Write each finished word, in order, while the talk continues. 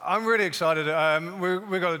I'm really excited.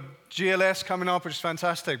 We've got a GLS coming up, which is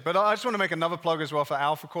fantastic. But I just want to make another plug as well for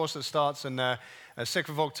Alpha Course that starts on 6th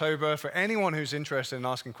of October. For anyone who's interested in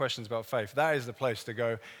asking questions about faith, that is the place to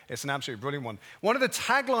go. It's an absolutely brilliant one. One of the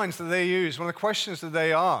taglines that they use, one of the questions that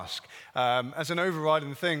they ask as an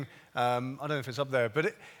overriding thing, I don't know if it's up there,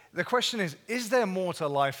 but the question is there more to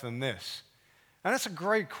life than this? And that's a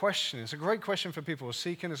great question. It's a great question for people who are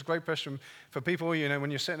seeking. It's a great question for people, when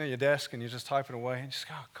you're sitting at your desk and you're just typing away and you just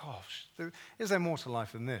go, oh, gosh, is there more to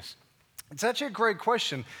life than this? It's actually a great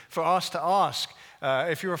question for us to ask.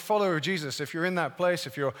 If you're a follower of Jesus, if you're in that place,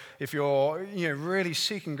 if you're really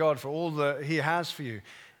seeking God for all that He has for you,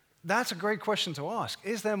 that's a great question to ask.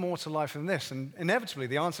 Is there more to life than this? And inevitably,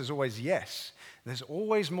 the answer is always yes. There's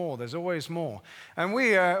always more. There's always more. And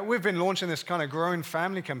we've been launching this kind of growing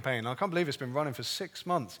family campaign. I can't believe it's been running for 6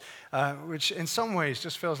 months, which in some ways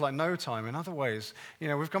just feels like no time. In other ways,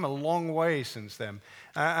 we've come a long way since then.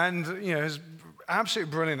 It's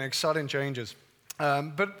absolutely brilliant, exciting changes.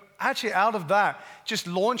 But actually, out of that, just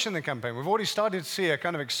launching the campaign, we've already started to see a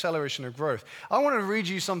kind of acceleration of growth. I want to read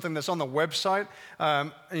you something that's on the website,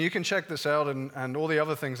 and you can check this out and all the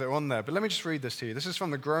other things that are on there. But let me just read this to you. This is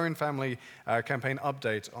from the Growing Family campaign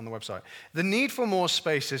update on the website. The need for more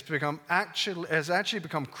space has actually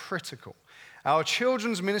become critical. Our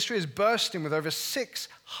children's ministry is bursting with over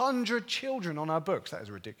 600 children on our books. That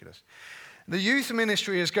is ridiculous. The youth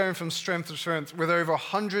ministry is going from strength to strength with over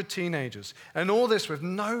 100 teenagers, and all this with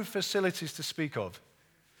no facilities to speak of.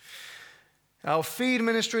 Our feed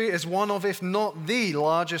ministry is one of, if not the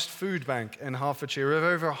largest food bank in Hertfordshire, with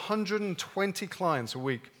over 120 clients a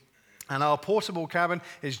week. And our portable cabin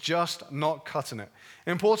is just not cutting it.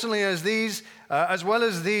 Importantly, as well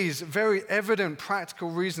as these very evident practical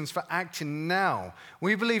reasons for acting now,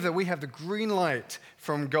 we believe that we have the green light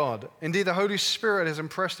from God. Indeed, the Holy Spirit has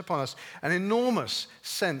impressed upon us an enormous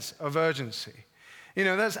sense of urgency.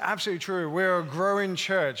 That's absolutely true. We're a growing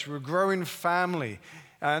church. We're a growing family.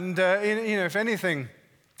 And, if anything,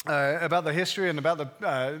 about the history and about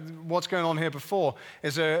what's going on here before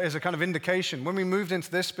is a kind of indication. When we moved into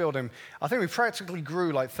this building, I think we practically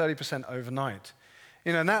grew like 30% overnight.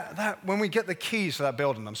 And that when we get the keys for that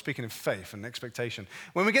building, I'm speaking of faith and expectation.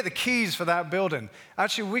 When we get the keys for that building,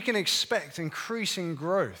 actually we can expect increasing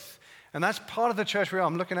growth. And that's part of the church we are.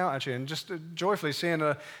 I'm looking out actually and just joyfully seeing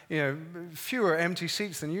fewer empty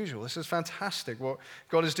seats than usual. This is fantastic what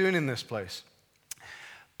God is doing in this place.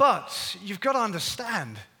 But you've got to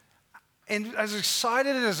understand, and as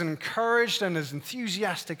excited and as encouraged and as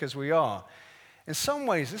enthusiastic as we are, in some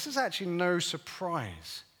ways, this is actually no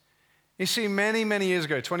surprise. You see, many, many years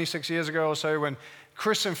ago, 26 years ago or so, when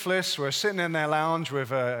Chris and Fliss were sitting in their lounge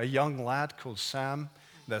with a young lad called Sam,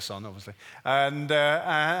 their son, obviously, and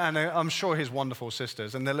I'm sure his wonderful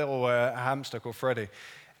sisters, and their little hamster called Freddie,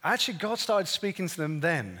 actually, God started speaking to them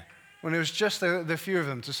then, when it was just the few of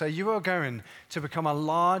them, to say, you are going to become a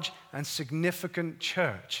large and significant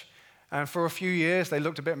church. And for a few years, they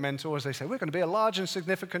looked a bit mental as they said, we're going to be a large and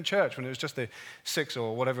significant church, when it was just the 6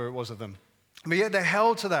 or whatever it was of them. But yet they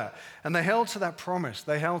held to that, and they held to that promise,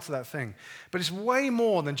 they held to that thing. But it's way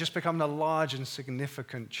more than just becoming a large and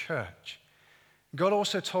significant church. God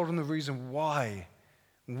also told them the reason why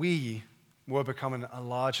we were becoming a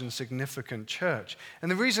large and significant church. And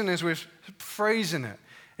the reason is, we're phrasing it,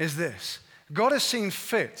 is this. God has seen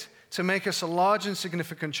fit to make us a large and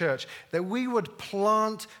significant church, that we would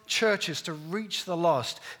plant churches to reach the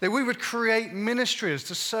lost, that we would create ministries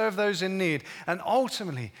to serve those in need, and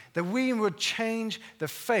ultimately, that we would change the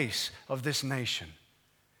face of this nation.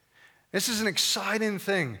 This is an exciting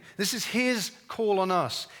thing. This is His call on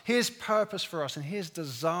us, His purpose for us, and His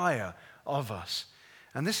desire of us.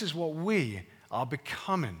 And this is what we are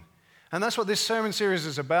becoming. And that's what this sermon series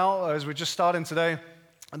is about, as we're just starting today.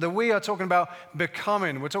 That we are talking about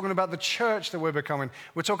becoming. We're talking about the church that we're becoming.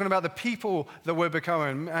 We're talking about the people that we're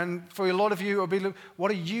becoming. And for a lot of you, it'll be,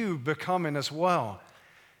 what are you becoming as well?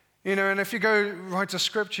 And if you go right to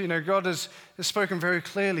Scripture, God has spoken very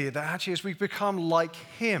clearly that actually as we become like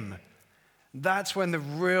Him, that's when the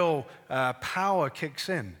real power kicks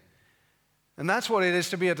in. And that's what it is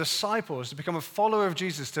to be a disciple, is to become a follower of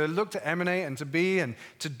Jesus, to look to emanate and to be and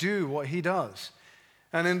to do what He does.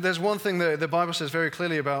 And then there's one thing that the Bible says very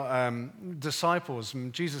clearly about disciples.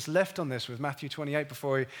 And Jesus left on this with Matthew 28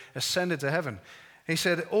 before He ascended to heaven. He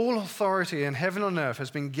said, all authority in heaven and earth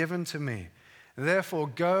has been given to me. Therefore,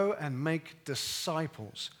 go and make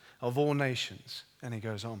disciples of all nations. And He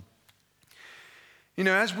goes on.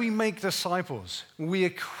 As we make disciples, we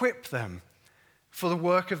equip them for the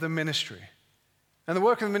work of the ministry. And the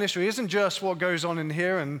work of the ministry isn't just what goes on in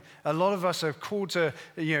here, and a lot of us are called to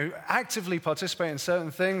actively participate in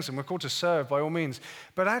certain things, and we're called to serve by all means.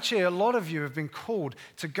 But actually, a lot of you have been called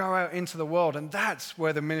to go out into the world, and that's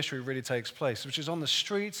where the ministry really takes place, which is on the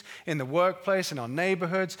streets, in the workplace, in our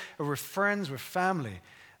neighborhoods, or with friends, with family.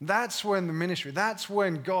 That's when the ministry, that's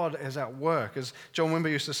when God is at work. As John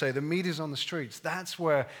Wimber used to say, the meat is on the streets. That's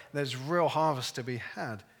where there's real harvest to be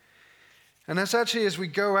had. And that's actually as we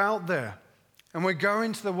go out there, and we go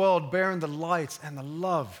into the world bearing the light and the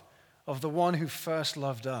love of the one who first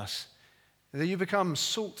loved us, that you become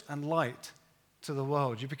salt and light to the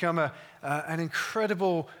world. You become an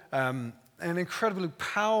incredibly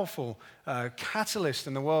powerful catalyst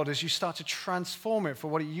in the world as you start to transform it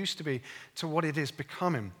from what it used to be to what it is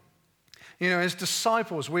becoming. As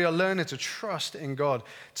disciples, we are learning to trust in God,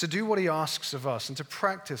 to do what he asks of us, and to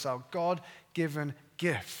practice our God-given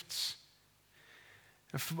gifts.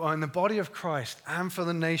 In the body of Christ and for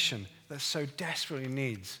the nation that so desperately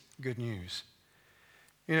needs good news.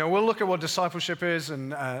 We'll look at what discipleship is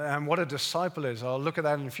and what a disciple is. I'll look at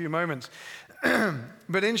that in a few moments.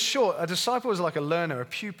 But in short, a disciple is like a learner, a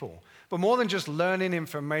pupil. But more than just learning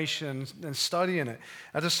information and studying it,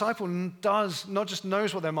 a disciple does not just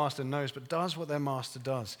knows what their master knows, but does what their master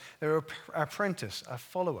does. They're an apprentice, a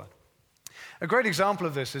follower. A great example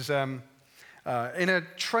of this is in a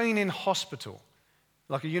training hospital,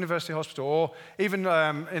 like a university hospital, or even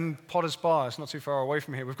in Potter's Bar, it's not too far away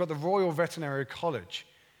from here, we've got the Royal Veterinary College.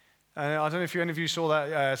 I don't know if any of you saw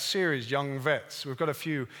that series, Young Vets. We've got a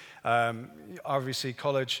few RVC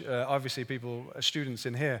College, RVC people, students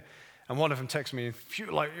in here, and one of them texted me,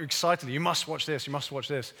 excitedly, you must watch this, you must watch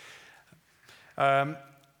this. The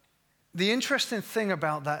interesting thing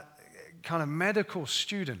about that kind of medical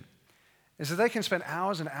student is that they can spend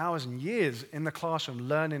hours and hours and years in the classroom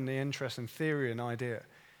learning the interesting theory and idea.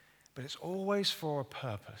 But it's always for a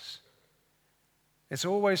purpose. It's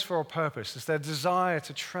always for a purpose. It's their desire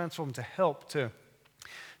to transform, to help, to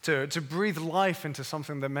breathe life into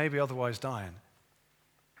something that may be otherwise dying.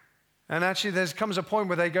 And actually there comes a point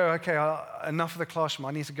where they go, okay, enough of the classroom,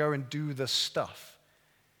 I need to go and do the stuff.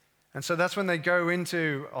 And so that's when they go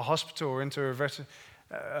into a hospital or into a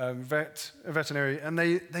veterinary, and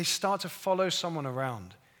they start to follow someone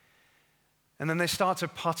around. And then they start to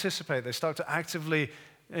participate. They start to actively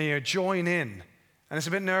join in. And it's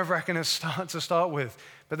a bit nerve-wracking to start with,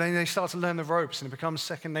 but then they start to learn the ropes, and it becomes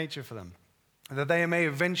second nature for them. And that they may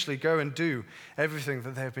eventually go and do everything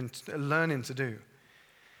that they have been learning to do.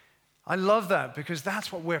 I love that because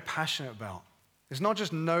that's what we're passionate about. It's not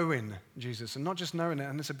just knowing Jesus and not just knowing it,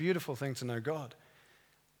 and it's a beautiful thing to know God.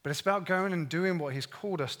 But it's about going and doing what he's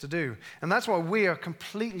called us to do. And that's why we are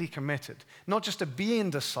completely committed, not just to being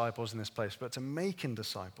disciples in this place, but to making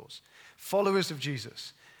disciples, followers of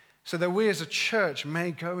Jesus, so that we as a church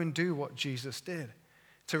may go and do what Jesus did,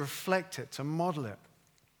 to reflect it, to model it.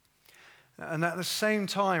 And at the same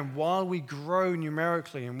time, while we grow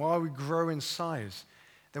numerically and while we grow in size,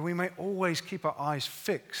 that we may always keep our eyes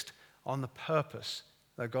fixed on the purpose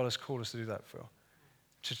that God has called us to do that for,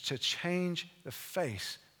 to change the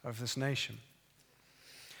face of this nation.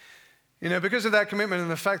 Because of that commitment and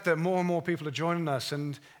the fact that more and more people are joining us,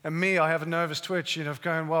 and me, I have a nervous twitch, of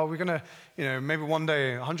going, well, we're going to, maybe one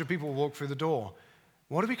day 100 people will walk through the door.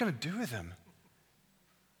 What are we going to do with them?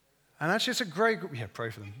 And actually, it's a great,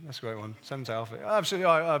 pray for them. That's a great one. Send them to Alpha. Absolutely,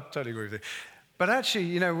 I totally agree with you. But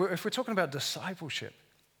actually, if we're talking about discipleship,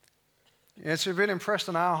 it's been impressed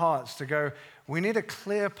on our hearts to go, we need a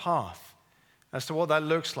clear path as to what that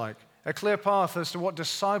looks like. A clear path as to what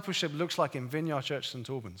discipleship looks like in Vineyard Church St.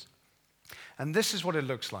 Albans. And this is what it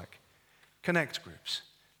looks like. Connect groups.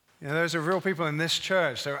 Those are real people in this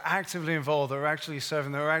church that are actively involved, that are actually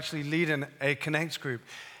serving, that are actually leading a connect group.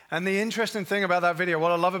 And the interesting thing about that video,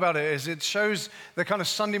 what I love about it, is it shows the kind of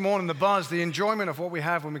Sunday morning, the buzz, the enjoyment of what we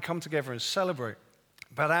have when we come together and celebrate.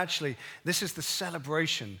 But actually, this is the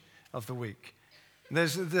celebration of the week.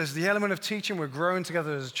 There's the element of teaching, we're growing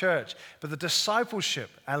together as a church, but the discipleship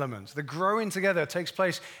element, the growing together takes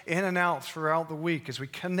place in and out throughout the week as we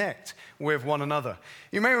connect with one another.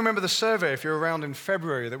 You may remember the survey, if you're around in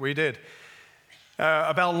February, that we did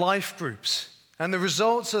about life groups, and the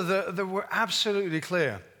results were absolutely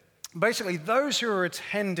clear. Basically, those who are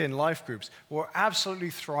attending life groups were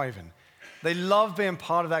absolutely thriving. They love being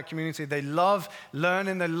part of that community. They love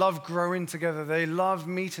learning. They love growing together. They love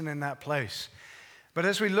meeting in that place. But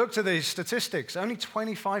as we looked at these statistics, only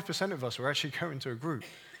 25% of us were actually going to a group.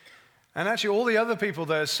 And actually, all the other people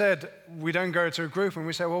that said we don't go to a group, and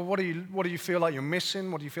we say, well, what do you feel like you're missing?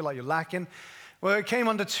 What do you feel like you're lacking? Well, it came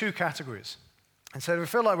under two categories. And so we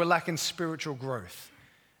feel like we're lacking spiritual growth.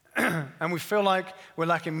 and we feel like we're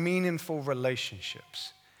lacking meaningful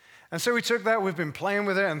relationships. And so we took that, we've been playing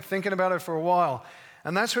with it and thinking about it for a while.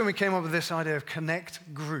 And that's when we came up with this idea of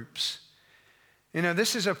connect groups. You know,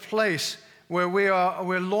 this is a place where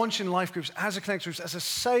we're launching life groups as a connect groups, as a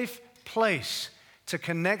safe place to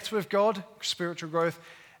connect with God, spiritual growth,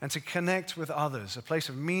 and to connect with others, a place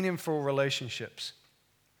of meaningful relationships.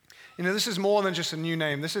 You know, this is more than just a new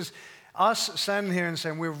name. This is us standing here and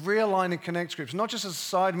saying we're realigning connect groups, not just as a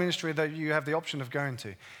side ministry that you have the option of going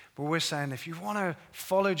to, but we're saying if you want to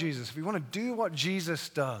follow Jesus, if you want to do what Jesus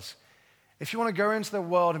does, if you want to go into the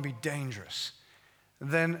world and be dangerous,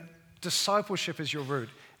 then discipleship is your route.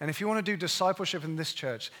 And if you want to do discipleship in this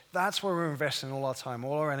church, that's where we're investing all our time,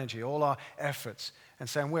 all our energy, all our efforts, and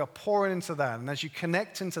saying we are pouring into that. And as you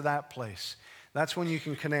connect into that place, that's when you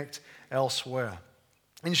can connect elsewhere.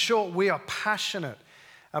 In short, we are passionate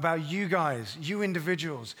about you guys, you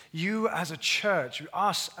individuals, you as a church,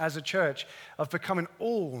 us as a church, of becoming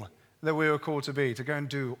all that we were called to be, to go and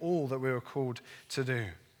do all that we were called to do.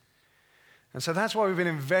 And so that's why we've been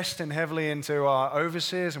investing heavily into our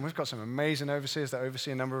overseers, and we've got some amazing overseers that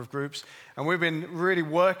oversee a number of groups, and we've been really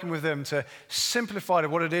working with them to simplify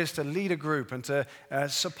what it is to lead a group and to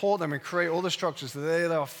support them and create all the structures so that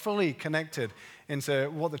they are fully connected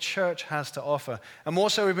into what the church has to offer. And more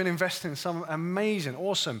so, we've been investing in some amazing,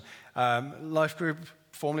 awesome life group,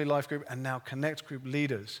 formerly life group, and now connect group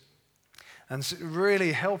leaders, and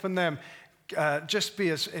really helping them just be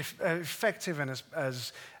as effective and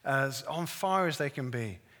as on fire as they can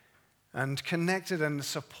be, and connected and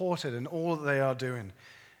supported in all that they are doing.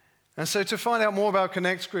 And so to find out more about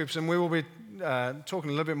Connect groups, and we will be talking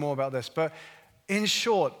a little bit more about this, but in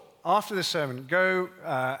short, after this sermon, go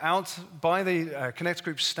out by the Connect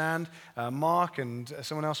group stand. Mark and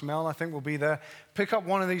someone else, Mel, I think, will be there. Pick up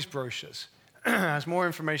one of these brochures. Has more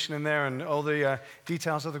information in there and all the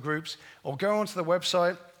details of the groups. Or go onto the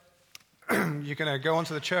website. You can go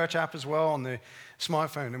onto the church app as well on the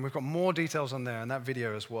smartphone, and we've got more details on there and that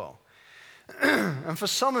video as well. And for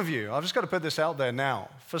some of you, I've just got to put this out there now.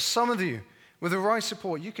 For some of you, with the right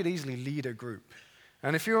support, you could easily lead a group.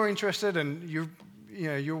 And if you're interested and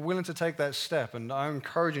you're willing to take that step, and I'm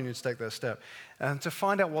encouraging you to take that step, and to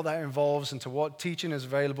find out what that involves and to what teaching is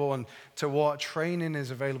available and to what training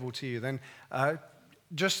is available to you, then in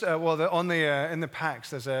the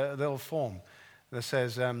packs, there's a little form that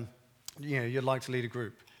says, you'd like to lead a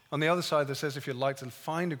group. On the other side, that says if you'd like to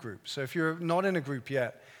find a group. So if you're not in a group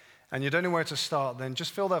yet and you don't know where to start, then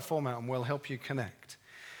just fill that form out and we'll help you connect.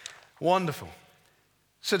 Wonderful.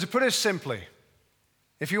 So to put it simply,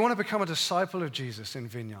 if you want to become a disciple of Jesus in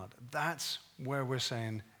Vineyard, that's where we're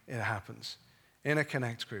saying it happens. In a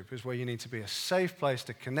Connect group is where you need to be, a safe place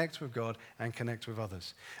to connect with God and connect with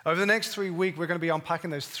others. Over the next 3 weeks, we're going to be unpacking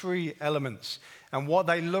those 3 elements and what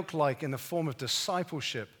they look like in the form of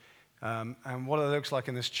discipleship, and what it looks like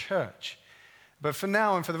in this church. But for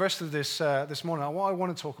now and for the rest of this morning, what I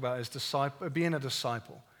want to talk about is being a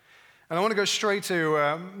disciple. And I want to go straight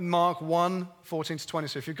to Mark 1, 14 to 20.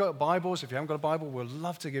 So if you've got Bibles, if you haven't got a Bible, we'd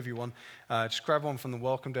love to give you one. Just grab one from the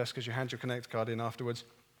welcome desk as you hand your Connect card in afterwards.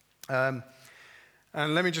 And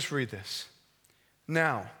let me just read this.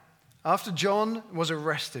 Now, after John was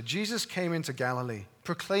arrested, Jesus came into Galilee,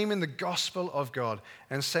 proclaiming the gospel of God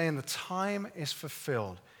and saying the time is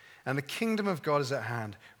fulfilled and the kingdom of God is at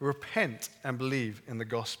hand. Repent and believe in the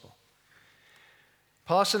gospel.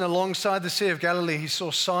 Passing alongside the Sea of Galilee, he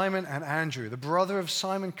saw Simon and Andrew, the brother of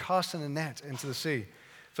Simon, casting a net into the sea,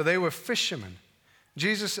 for they were fishermen.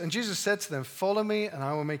 Jesus said to them, "Follow me, and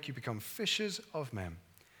I will make you become fishers of men."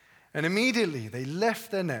 And immediately they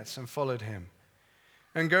left their nets and followed him.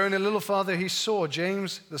 And going a little farther, he saw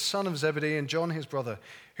James, the son of Zebedee, and John, his brother,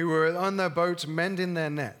 who were on their boats mending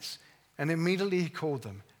their nets. And immediately he called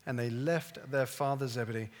them. And they left their father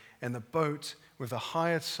Zebedee in the boat with the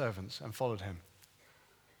hired servants and followed him.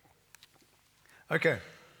 Okay.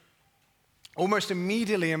 Almost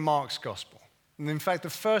immediately in Mark's gospel, and in fact, the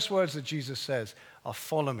first words that Jesus says are,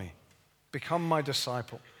 "Follow me, become my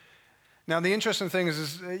disciple." Now, the interesting thing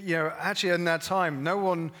is actually in that time,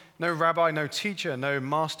 no rabbi, no teacher, no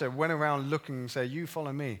master went around looking and said, "You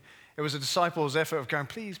follow me." It was a disciple's effort of going,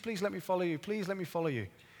 "Please, please let me follow you. Please let me follow you."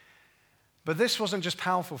 But this wasn't just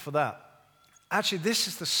powerful for that. Actually, this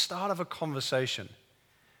is the start of a conversation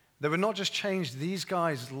that would not just change these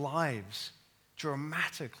guys' lives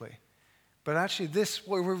dramatically, but actually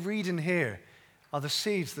what we're reading here are the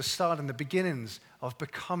seeds, the start and the beginnings of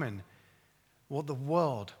becoming what the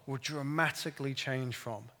world will dramatically change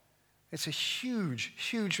from. It's a huge,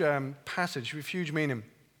 huge passage with huge meaning.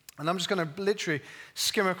 And I'm just going to literally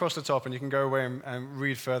skim across the top, and you can go away and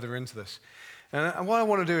read further into this. And what I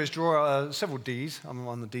want to do is draw several Ds. I'm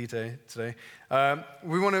on the D day today.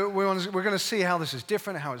 We're going to see how this is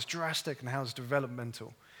different, how it's drastic, and how it's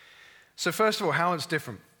developmental. So first of all, how it's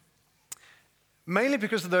different. Mainly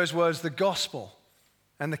because of those words, the gospel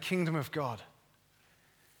and the kingdom of God.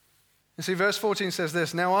 You see, verse 14 says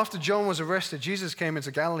this, "Now after John was arrested, Jesus came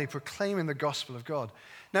into Galilee proclaiming the gospel of God."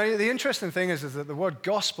 Now the interesting thing is that the word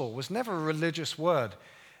gospel was never a religious word.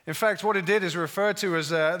 In fact, what it did is referred to as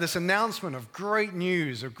this announcement of great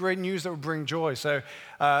news that would bring joy. So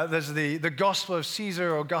there's the gospel of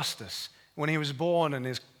Caesar Augustus when he was born and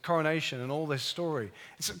his coronation and all this story.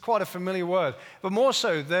 It's quite a familiar word. But more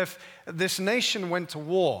so, this nation went to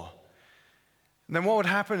war. And then what would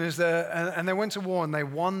happen is and they went to war and they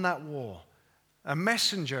won that war. A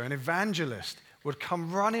messenger, an evangelist, would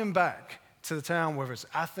come running back to the town, whether it's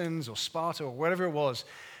Athens or Sparta or whatever it was,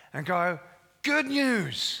 and go, "Good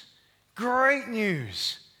news, great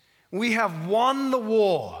news. We have won the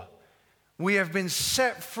war. We have been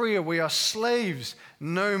set free. We are slaves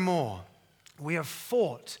no more. We have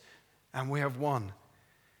fought and we have won."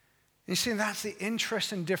 You see, that's the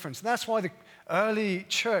interesting difference. That's why the early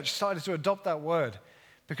church started to adopt that word,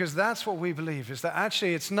 because that's what we believe, is that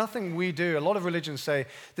actually it's nothing we do. A lot of religions say,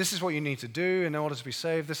 this is what you need to do in order to be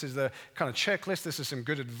saved. This is the kind of checklist. This is some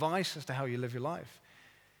good advice as to how you live your life.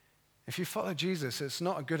 If you follow Jesus, it's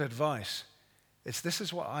not a good advice. This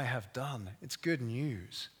is what I have done. It's good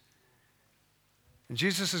news. And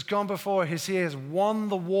Jesus has gone before us. He has won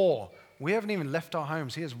the war. We haven't even left our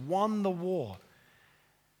homes. He has won the war.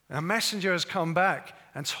 And a messenger has come back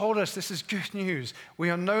and told us this is good news. We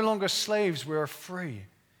are no longer slaves. We are free.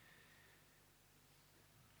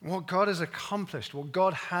 What God has accomplished, what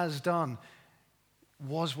God has done,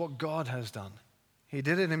 was what God has done. He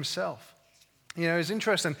did it himself. You know, it's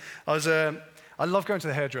interesting. I love going to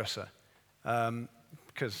the hairdresser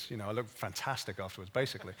because, you know, I look fantastic afterwards,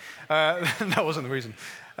 basically. That wasn't the reason.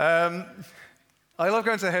 I love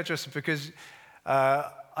going to the hairdresser because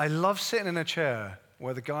I love sitting in a chair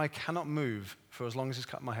where the guy cannot move for as long as he's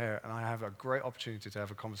cutting my hair, and I have a great opportunity to have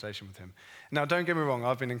a conversation with him. Now, don't get me wrong,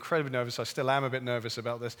 I've been incredibly nervous. I still am a bit nervous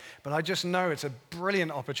about this, but I just know it's a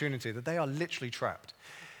brilliant opportunity, that they are literally trapped.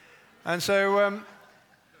 And so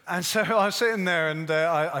I was sitting there, and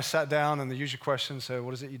I sat down, and the usual question, so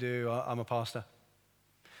what is it you do? I'm a pastor.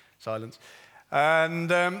 Silence.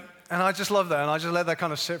 And I just love that, and I just let that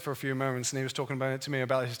kind of sit for a few moments, and he was talking about it to me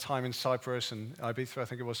about his time in Cyprus and Ibiza, I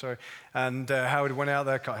think it was, sorry, and how he went out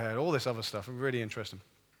there, cut hair, all this other stuff, really interesting.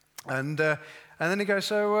 And then he goes,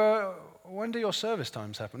 so when do your service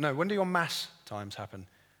times happen? No, when do your mass times happen?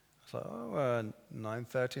 I was like,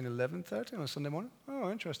 9:30 and 11:30 on a Sunday morning. Oh,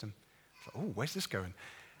 interesting. I was like, oh, where's this going?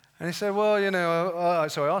 And he said, well, you know,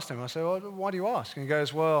 so I asked him, I said, well, why do you ask? And he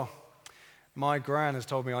goes, well, my gran has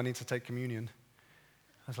told me I need to take communion.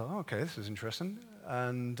 I was like, oh, okay, this is interesting.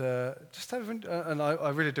 And I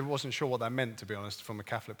really wasn't sure what that meant, to be honest, from a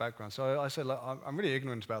Catholic background. So I said, like, I'm really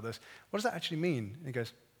ignorant about this. What does that actually mean? And he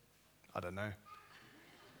goes, I don't know.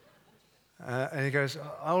 And he goes,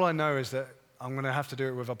 all I know is that I'm going to have to do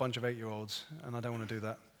it with a bunch of 8-year-olds, and I don't want to do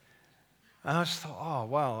that. And I just thought, oh,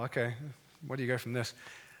 wow, okay, where do you go from this?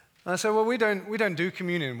 And I said, well, we don't do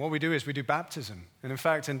communion. What we do is we do baptism. And in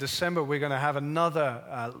fact, in December, we're going to have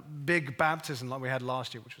another big baptism like we had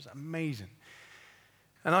last year, which was amazing.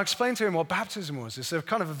 And I explained to him what baptism was. It's a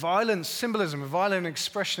kind of a violent symbolism, a violent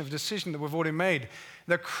expression of a decision that we've already made,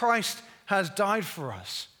 that Christ has died for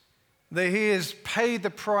us, that he has paid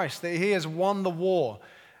the price, that he has won the war,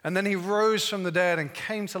 and then he rose from the dead and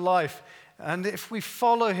came to life. And if we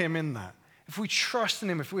follow him in that, if we trust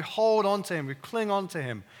in him, if we hold on to him, we cling on to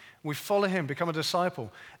him, we follow him, become a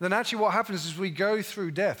disciple, then actually what happens is we go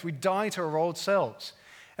through death. We die to our old selves.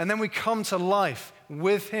 And then we come to life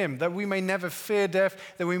with him, that we may never fear death,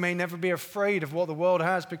 that we may never be afraid of what the world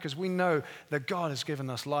has, because we know that God has given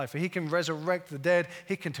us life. He can resurrect the dead.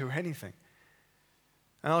 He can do anything.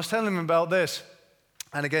 And I was telling him about this,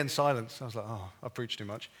 and again, silence. I was like, oh, I preached too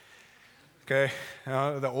much. Okay,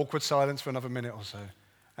 that awkward silence for another minute or so.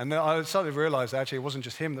 And then I suddenly realized actually it wasn't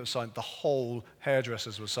just him that was silent, the whole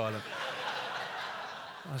hairdressers were silent.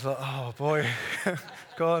 I was like, oh boy,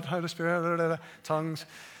 God, Holy Spirit, blah, blah, blah, tongues.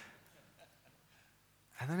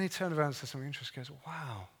 And then he turned around and said something interesting. He goes,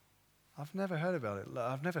 wow, I've never heard about it.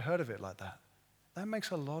 I've never heard of it like that. That makes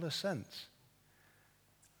a lot of sense.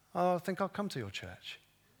 Oh, I think I'll come to your church.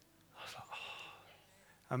 I was like,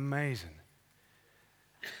 oh, amazing.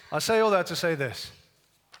 I say all that to say this.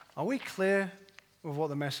 Are we clear with what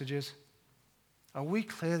the message is? Are we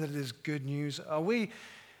clear that it is good news? Are we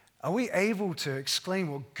able to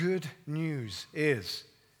explain what good news is?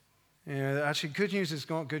 Actually, good news is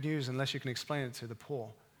not good news unless you can explain it to the poor.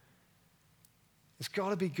 It's got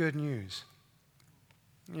to be good news.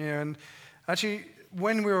 And actually,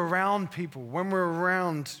 when we're around people,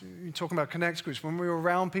 you're talking about connect groups, when we're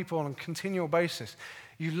around people on a continual basis,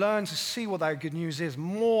 you learn to see what that good news is.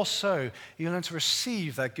 More so, you learn to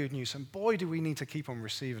receive that good news. And boy, do we need to keep on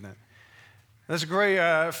receiving it. There's a great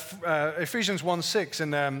Ephesians 1:6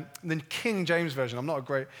 in the King James Version. I'm not a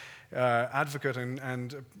great advocate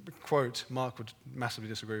and quote, Mark would massively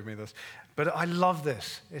disagree with me with this, but I love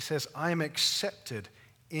this. It says, I am accepted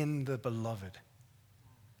in the beloved.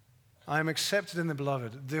 I am accepted in the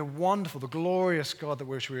beloved. The wonderful, the glorious God that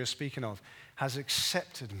we are speaking of has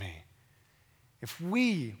accepted me. If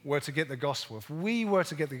we were to get the gospel, if we were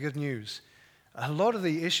to get the good news, a lot of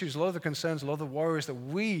the issues, a lot of the concerns, a lot of the worries that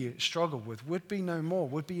we struggle with would be no more,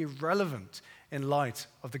 would be irrelevant in light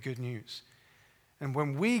of the good news. And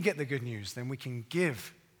when we get the good news, then we can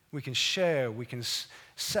give, we can share, we can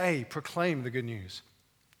say, proclaim the good news.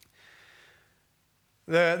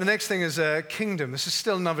 The next thing is kingdom. This is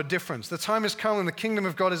still another difference. The time has come and the kingdom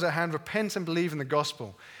of God is at hand. Repent and believe in the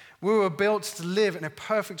gospel. We were built to live in a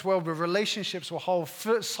perfect world where relationships were whole,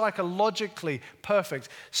 psychologically perfect,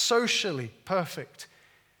 socially perfect.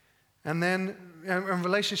 And then and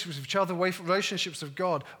relationships with each other, relationships with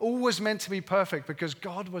God, all was meant to be perfect because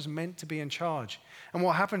God was meant to be in charge. And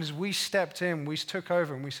what happened is we stepped in, we took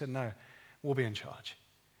over, and we said, no, we'll be in charge.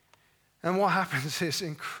 And what happens is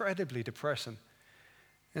incredibly depressing.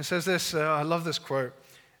 It says this, I love this quote,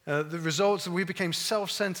 the results that we became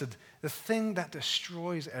self-centered, the thing that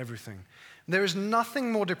destroys everything. There is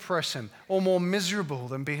nothing more depressing or more miserable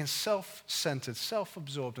than being self-centered,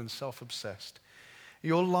 self-absorbed, and self-obsessed.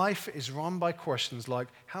 Your life is run by questions like,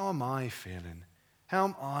 how am I feeling? How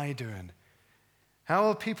am I doing? How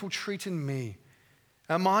are people treating me?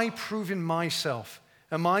 Am I proving myself?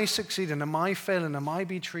 Am I succeeding? Am I failing? Am I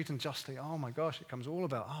being treated justly? Oh my gosh, it comes all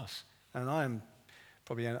about us. And I am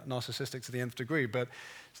probably narcissistic to the nth degree, but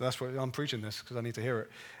so that's why I'm preaching this, because I need to hear it.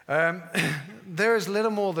 There is little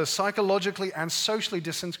more that's psychologically and socially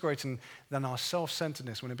disintegrating than our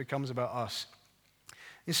self-centeredness when it becomes about us.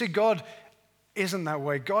 You see, God isn't that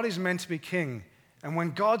way. God is meant to be king. And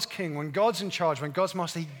when God's king, when God's in charge, when God's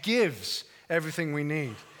master, he gives everything we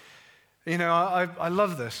need. I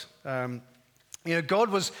love this.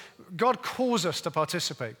 God calls us to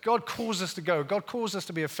participate. God calls us to go. God calls us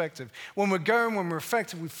to be effective. When we're going, when we're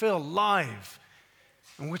effective, we feel alive.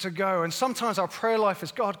 And we're to go. And sometimes our prayer life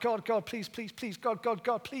is, God, please, please, please, God,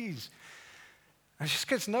 please. And it just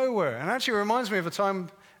gets nowhere. And actually it reminds me of a time,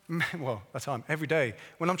 every day,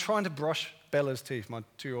 when I'm trying to brush Bella's teeth, my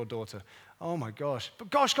 2-year-old daughter. Oh my gosh. But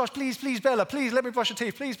gosh, please, Bella, please let me brush your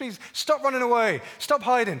teeth. Please, stop running away. Stop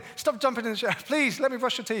hiding. Stop jumping in the shower. Please, let me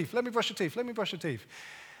brush your teeth. Let me brush your teeth.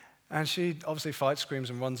 And she obviously fights, screams,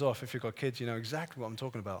 and runs off. If you've got kids, you know exactly what I'm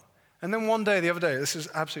talking about. And then one day, the other day, this is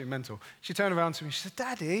absolutely mental. She turned around to me. She said,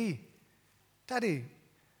 Daddy,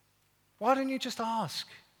 why don't you just ask?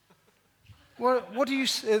 What do you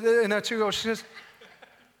say? In her 2-year-old, she says,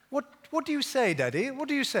 What do you say, Daddy? What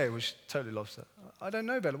do you say? Well, she totally lost it. I don't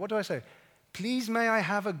know, Bella. What do I say? Please, may I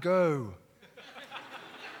have a go?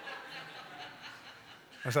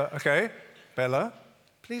 I was like, okay, Bella,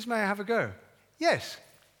 please, may I have a go? Yes.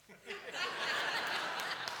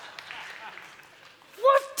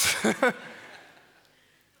 What?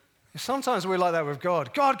 Sometimes we're like that with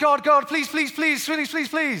God. God, please.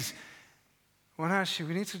 When actually,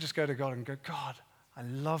 we need to just go to God and go, God, I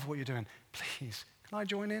love what you're doing. Please, can I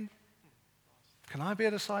join in? Can I be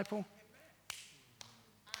a disciple?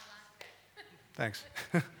 Thanks.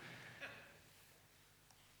 And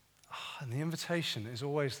the invitation is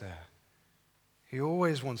always there. He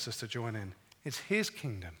always wants us to join in. It's his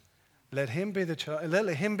kingdom. Let him be in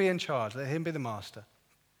charge. Let him be the master.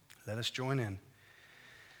 Let us join in.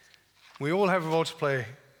 We all have a role to play.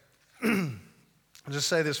 I'll just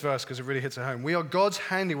say this verse because it really hits at home. We are God's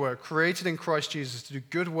handiwork, created in Christ Jesus to do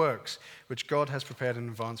good works, which God has prepared in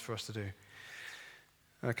advance for us to do.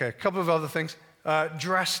 Okay, a couple of other things.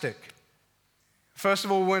 Drastic. First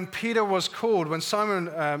of all, when Peter was called, when Simon,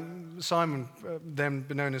 then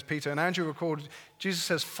known as Peter, and Andrew were called, Jesus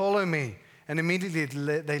says, follow me. And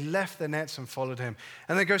immediately they left their nets and followed him.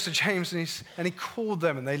 And then goes to James and he called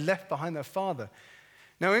them and they left behind their father.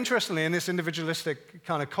 Now, interestingly, in this individualistic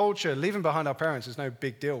kind of culture, leaving behind our parents is no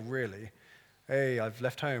big deal, really. Hey, I've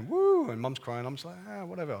left home, woo, and mum's crying. I'm just like,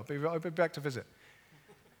 whatever, I'll be back to visit.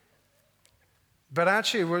 But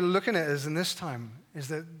actually, we're looking at it in this time is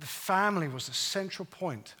that the family was the central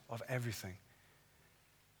point of everything.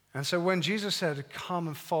 And so when Jesus said, come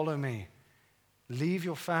and follow me, leave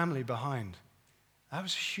your family behind, That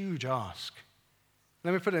was a huge ask.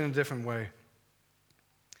 Let me put it in a different way.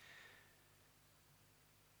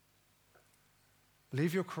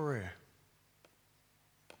 Leave your career.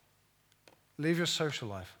 Leave your social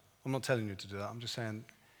life. I'm not telling you to do that. I'm just saying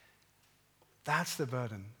that's the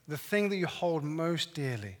burden. The thing that you hold most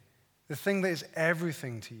dearly, the thing that is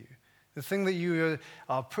everything to you, the thing that you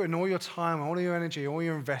are putting all your time, all your energy, all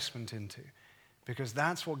your investment into, because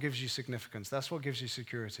that's what gives you significance. That's what gives you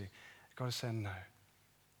security. You've got to say no.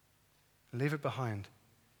 Leave it behind.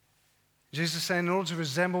 Jesus is saying, in order to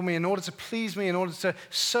resemble me, in order to please me, in order to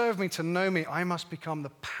serve me, to know me, I must become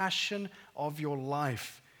the passion of your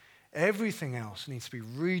life. Everything else needs to be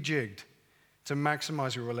rejigged to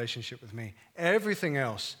maximize your relationship with me. Everything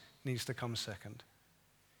else needs to come second.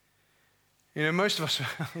 You know, most of us,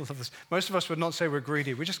 I love this, most of us would not say we're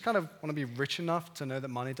greedy. We just kind of want to be rich enough to know that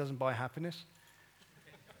money doesn't buy happiness.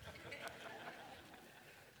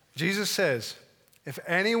 Jesus says, if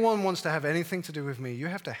anyone wants to have anything to do with me, you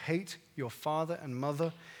have to hate your father and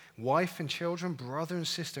mother, wife and children, brother and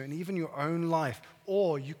sister, and even your own life,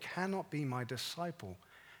 or you cannot be my disciple.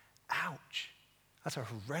 Ouch. That's a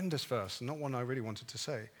horrendous verse, not one I really wanted to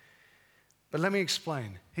say. But let me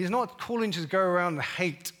explain. He's not calling you to go around and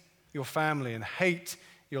hate your family and hate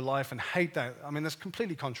your life and hate that. I mean, that's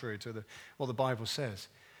completely contrary to what the Bible says.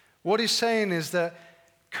 What he's saying is that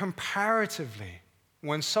comparatively,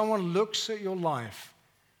 when someone looks at your life,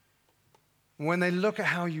 when they look at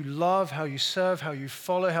how you love, how you serve, how you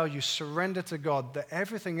follow, how you surrender to God, that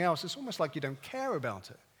everything else, it's almost like you don't care about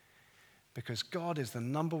it. Because God is the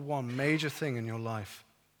number one major thing in your life.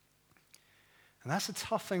 And that's a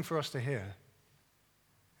tough thing for us to hear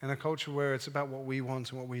in a culture where it's about what we want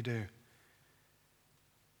and what we do.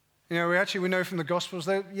 You know, we know from the Gospels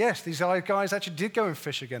that, yes, these guys actually did go and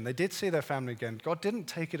fish again. They did see their family again. God didn't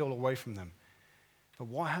take it all away from them. But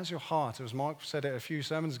what has your heart, as Mark said it a few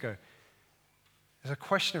sermons ago, is a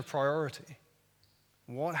question of priority.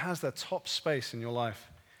 What has the top space in your life?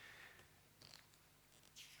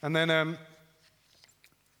 And then,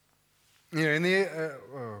 you know, in the,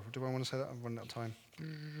 do I want to say that? I've run out of time.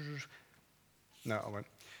 No, I won't.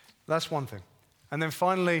 That's one thing. And then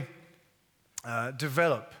finally,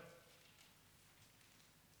 develop.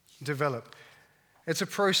 Develop. It's a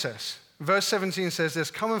process. Verse 17 says this,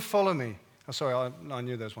 come and follow me. Oh, sorry, I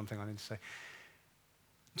knew there was one thing I need to say.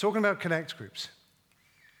 I'm talking about connect groups.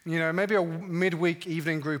 You know, maybe a midweek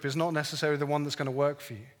evening group is not necessarily the one that's going to work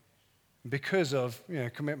for you because of, you know,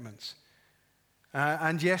 commitments.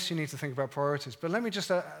 And yes, you need to think about priorities. But let me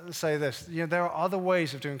just say this. You know, there are other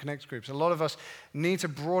ways of doing connect groups. A lot of us need to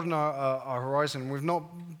broaden our horizon.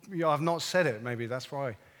 I've not said it, maybe that's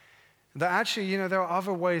why. That actually, you know, there are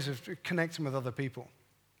other ways of connecting with other people.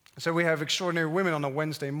 So we have Extraordinary Women on a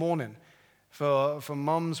Wednesday morning for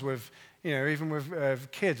mums with, you know, even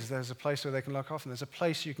with kids. There's a place where they can look after them. There's a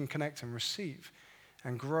place you can connect and receive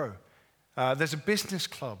and grow. There's a business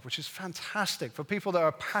club, which is fantastic for people that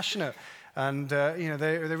are passionate and you know,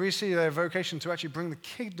 they really see their vocation to actually bring the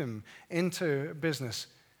kingdom into business,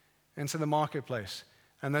 into the marketplace.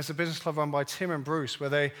 And there's a business club run by Tim and Bruce where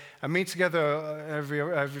they meet together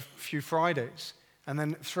every few Fridays. And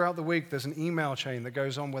then throughout the week, there's an email chain that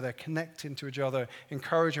goes on where they're connecting to each other,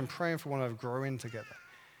 encouraging, praying for one another, growing together.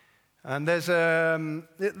 And there's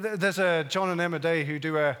a John and Emma Day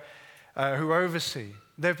who oversee.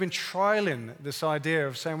 They've been trialing this idea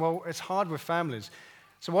of saying, well, it's hard with families.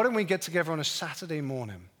 So why don't we get together on a Saturday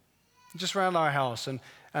morning, just around our house?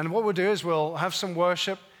 And what we'll do is we'll have some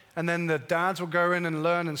worship, and then the dads will go in and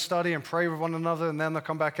learn and study and pray with one another, and then they'll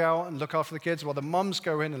come back out and look after the kids, while the mums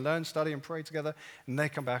go in and learn, study, and pray together, and they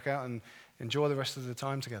come back out and enjoy the rest of the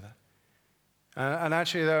time together. And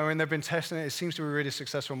actually, I mean, they've been testing it. It seems to be really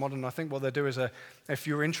successful modern. And I think what they'll do is, if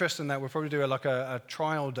you're interested in that, we'll probably do a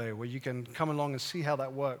trial day where you can come along and see how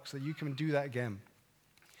that works, that you can do that again.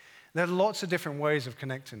 There are lots of different ways of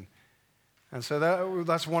connecting. And so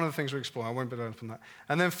that's one of the things we explore. I won't be learning from that.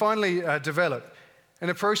 And then finally, develop. In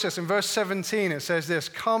the process, in verse 17, it says this,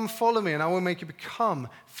 come, follow me, and I will make you become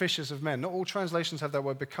fishers of men. Not all translations have that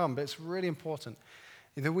word become, but it's really important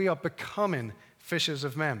that we are becoming fishers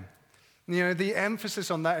of men. You know, the emphasis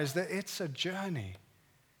on that is that it's a journey.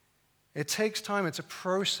 It takes time. It's a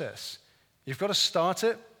process. You've got to start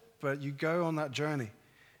it, but you go on that journey.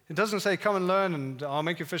 It doesn't say, come and learn, and I'll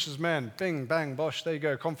make you fishers of men. Bing, bang, bosh, there you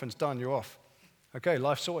go, conference done, you're off. Okay,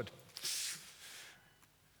 life sorted.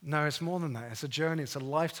 No, it's more than that. It's a journey. It's a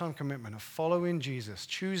lifetime commitment of following Jesus,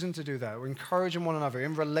 choosing to do that. We're encouraging one another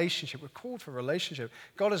in relationship. We're called for relationship.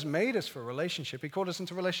 God has made us for relationship. He called us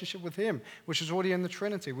into relationship with him, which is already in the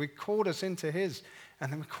Trinity. We called us into his,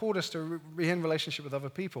 and then we called us to be in relationship with other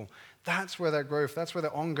people. That's where that growth, that's where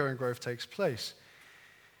the ongoing growth takes place.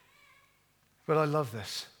 But I love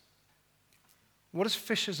this. What does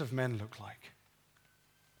fishers of men look like?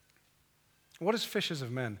 What is fishers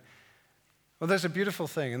of men? Well, there's a beautiful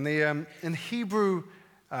thing. In Hebrew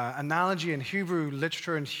analogy, in Hebrew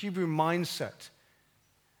literature, in Hebrew mindset,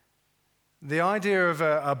 the idea of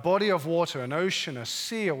a body of water, an ocean, a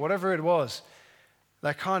sea, or whatever it was,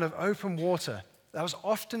 that kind of open water, that was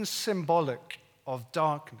often symbolic of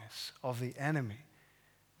darkness, of the enemy,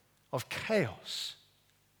 of chaos.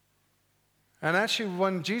 And actually,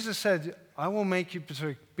 when Jesus said, I will make you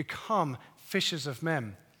to become fishers of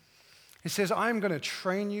men, he says, I'm going to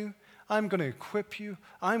train you, I'm going to equip you,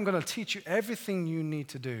 I'm going to teach you everything you need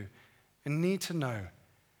to do and need to know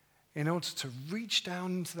in order to reach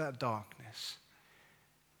down into that darkness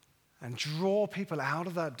and draw people out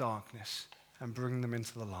of that darkness and bring them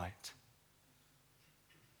into the light.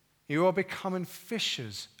 You are becoming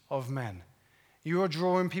fishers of men. You are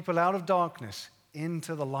drawing people out of darkness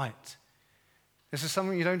into the light. This is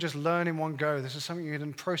something you don't just learn in one go. This is something you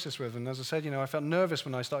can process with. And as I said, I felt nervous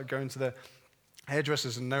when I started going to the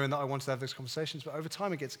hairdressers and knowing that I wanted to have those conversations. But over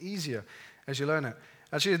time, it gets easier as you learn it.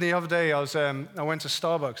 Actually, the other day, I went to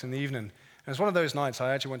Starbucks in the evening. And it was one of those nights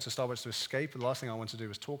I actually went to Starbucks to escape. The last thing I wanted to do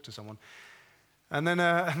was talk to someone. And then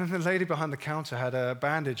the lady behind the counter had a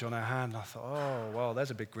bandage on her hand. And I thought, oh, well,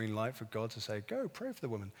 there's a big green light for God to say, go, pray for the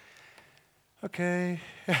woman. Okay.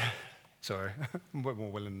 Sorry, I'm a bit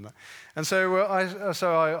more willing than that. And so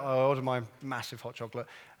I ordered my massive hot chocolate,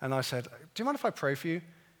 and I said, do you mind if I pray for you?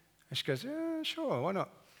 And she goes, yeah, sure, why not?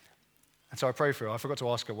 And so I prayed for her. I forgot to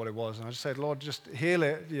ask her what it was, and I just said, Lord, just heal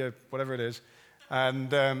it, whatever it is,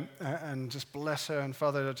 and just bless her, and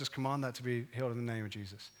Father, I just command that to be healed in the name of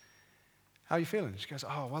Jesus. How are you feeling? She goes,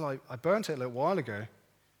 oh, well, I burnt it a little while ago, and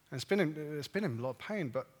it's been in a lot of pain,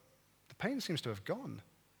 but the pain seems to have gone.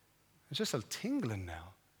 It's just a tingling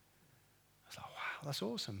now. I was like, wow, that's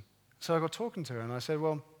awesome. So I got talking to her, and I said,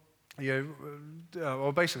 well,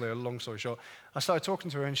 basically, a long story short, I started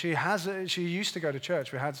talking to her, and she used to go to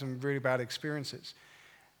church. We had some really bad experiences.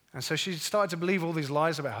 And so she started to believe all these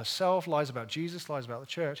lies about herself, lies about Jesus, lies about the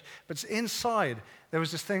church. But inside, there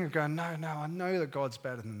was this thing of going, no, I know that God's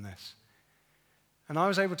better than this. And I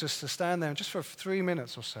was able to stand there and just for 3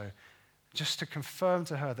 minutes or so, just to confirm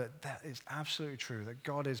to her that that is absolutely true, that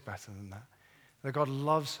God is better than that. That God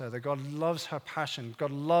loves her, that God loves her passion, God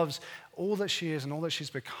loves all that she is and all that she's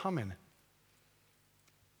becoming.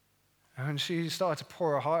 And she started to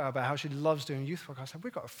pour her heart out about how she loves doing youth work. I said,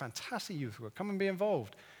 we've got a fantastic youth work. Come and be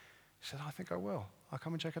involved. She said, I think I will. I'll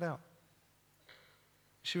come and check it out.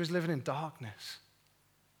 She was living in darkness.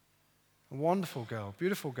 A wonderful girl,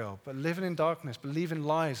 beautiful girl, but living in darkness, believing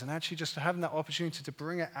lies, and actually just having that opportunity to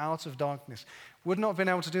bring it out of darkness. Would not have been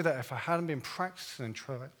able to do that if I hadn't been practicing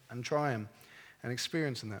and trying and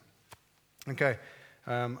experiencing that. Okay,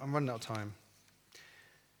 I'm running out of time.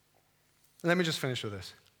 Let me just finish with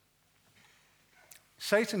this.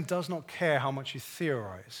 Satan does not care how much you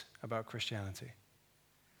theorize about Christianity.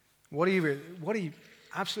 What he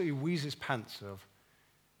absolutely wheezes pants of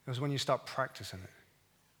is when you start practicing it,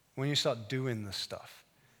 when you start doing the stuff.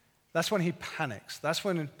 That's when he panics. That's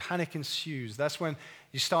when panic ensues. That's when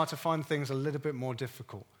you start to find things a little bit more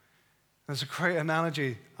difficult. There's a great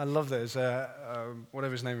analogy. I love this.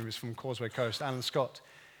 Whatever his name is from Causeway Coast, Alan Scott.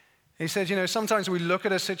 He says, sometimes we look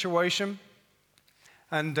at a situation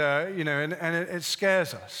and it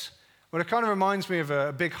scares us. Well, it kind of reminds me of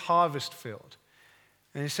a big harvest field.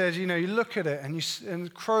 And he says, you look at it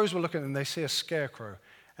and crows will look at it and they see a scarecrow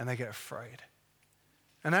and they get afraid.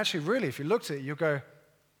 And actually, really, if you looked at it, you'll go,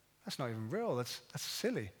 that's not even real. That's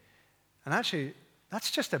silly. And actually,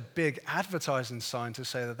 that's just a big advertising sign to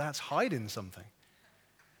say that that's hiding something.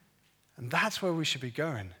 And that's where we should be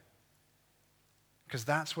going. Because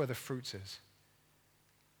that's where the fruit is.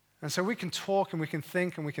 And so we can talk and we can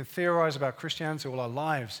think and we can theorize about Christianity all our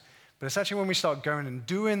lives. But it's actually when we start going and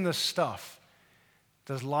doing the stuff,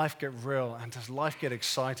 does life get real and does life get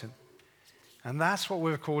exciting? And that's what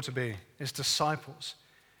we're called to be, is disciples.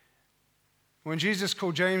 When Jesus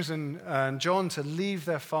called James and John to leave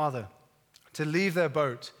their father, to leave their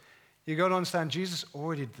boat, you got to understand Jesus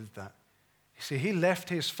already did that. You see, he left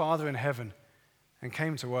his Father in heaven and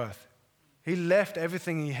came to earth. He left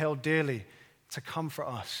everything he held dearly to come for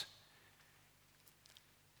us.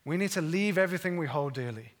 We need to leave everything we hold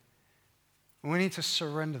dearly. We need to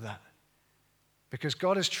surrender that. Because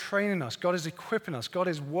God is training us, God is equipping us, God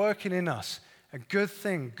is working in us a good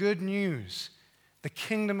thing, good news. The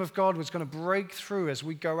kingdom of God was going to break through as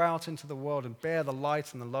we go out into the world and bear the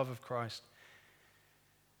light and the love of Christ.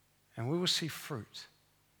 And we will see fruit.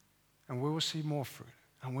 And we will see more fruit.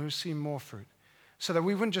 And we will see more fruit. So that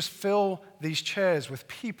we wouldn't just fill these chairs with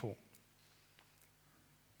people,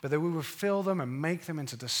 but that we would fill them and make them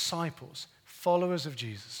into disciples, followers of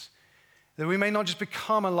Jesus. That we may not just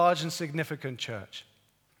become a large and significant church,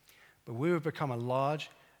 but we would become a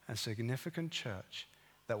large and significant church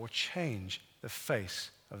that will change the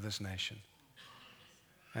face of this nation.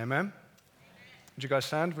 Amen? Would you guys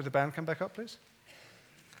stand? Would the band come back up, please?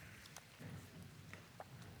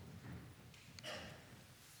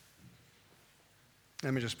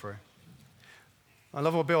 Let me just pray. I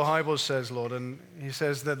love what Bill Hybels says, Lord, and he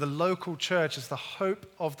says that the local church is the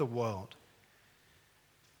hope of the world.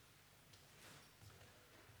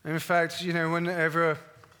 And in fact, whenever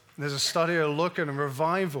there's a study or look at a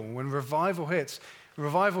revival, when revival hits,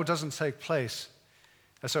 revival doesn't take place.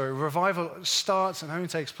 Revival starts and only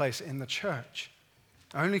takes place in the church.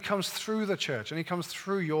 It only comes through the church, only comes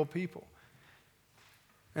through your people.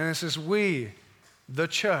 And it says, we, the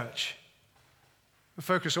church,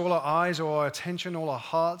 focus all our eyes, all our attention, all our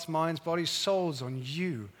hearts, minds, bodies, souls on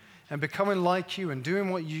you and becoming like you and doing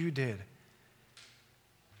what you did.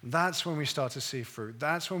 That's when we start to see fruit.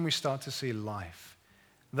 That's when we start to see life.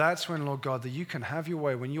 That's when, Lord God, that you can have your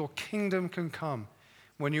way, when your kingdom can come,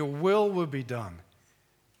 when your will be done.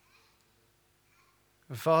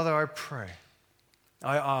 And Father, I pray,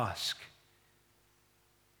 I ask,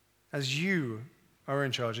 as you are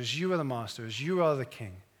in charge, as you are the master, as you are the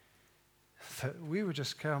king, that we would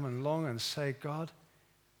just come along and say, God,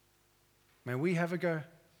 may we have a go?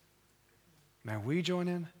 May we join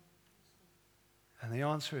in? And the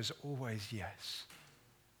answer is always yes.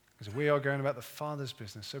 Because we are going about the Father's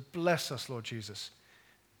business. So bless us, Lord Jesus,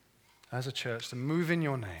 as a church to move in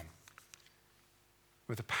your name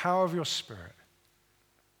with the power of your Spirit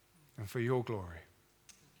and for your glory.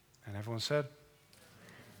 And everyone said,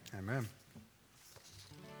 Amen.